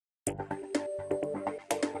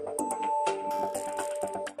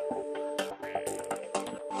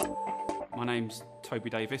My name's Toby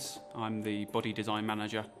Davies. I'm the body design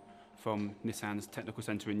manager from Nissan's Technical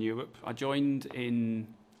Centre in Europe. I joined in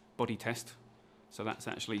body test, so that's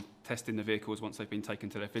actually testing the vehicles once they've been taken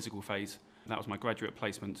to their physical phase. That was my graduate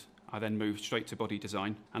placement. I then moved straight to body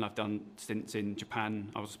design, and I've done stints in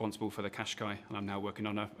Japan. I was responsible for the Qashqai, and I'm now working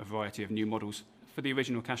on a variety of new models. For the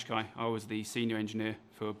original Qashqai, I was the senior engineer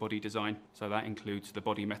for body design, so that includes the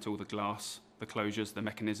body metal, the glass, the closures, the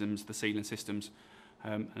mechanisms, the sealing systems,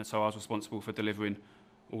 and so I was responsible for delivering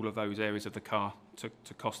all of those areas of the car to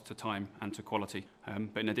cost, to time and to quality.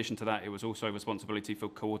 But in addition to that, it was also responsibility for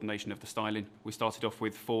coordination of the styling. We started off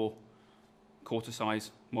with 4 quarter size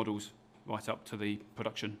models right up to the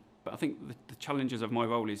production. But I think the challenges of my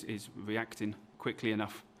role is reacting quickly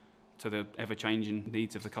enough to the ever-changing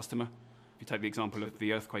needs of the customer. If you take the example of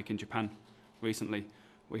the earthquake in Japan recently,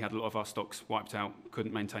 we had a lot of our stocks wiped out,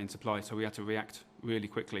 couldn't maintain supply, so we had to react really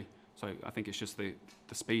quickly. So I think it's just the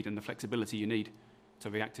speed and the flexibility you need to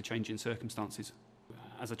react to changing circumstances.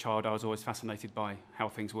 As a child, I was always fascinated by how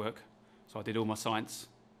things work. So I did all my science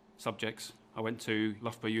subjects. I went to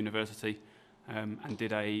Loughborough University and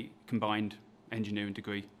did a combined engineering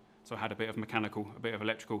degree. So I had a bit of mechanical, a bit of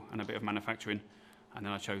electrical, and a bit of manufacturing. And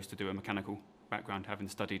then I chose to do a mechanical background, having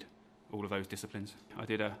studied all of those disciplines. I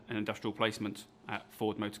did an industrial placement at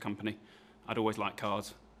Ford Motor Company. I'd always liked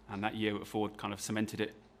cars, and that year at Ford kind of cemented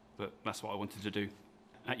it, but that's what I wanted to do.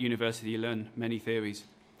 At university, you learn many theories,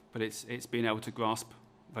 but it's being able to grasp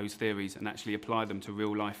those theories and actually apply them to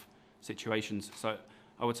real life situations. So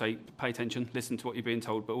I would say pay attention, listen to what you're being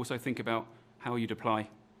told, but also think about how you'd apply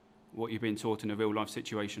what you're being taught in a real life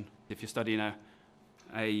situation. If you're studying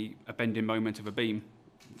a bending moment of a beam,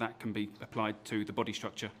 that can be applied to the body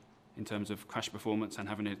structure in terms of crash performance and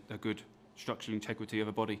having a good structural integrity of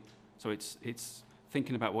a body. So it's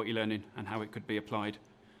thinking about what you're learning and how it could be applied.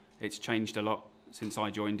 It's changed a lot since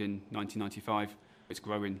I joined in 1995. It's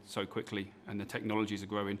growing so quickly, and the technologies are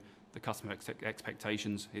growing, the customer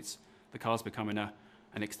expectations. The car's becoming an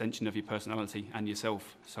extension of your personality and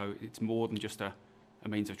yourself. So it's more than just a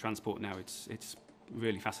means of transport now. It's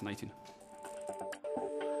really fascinating.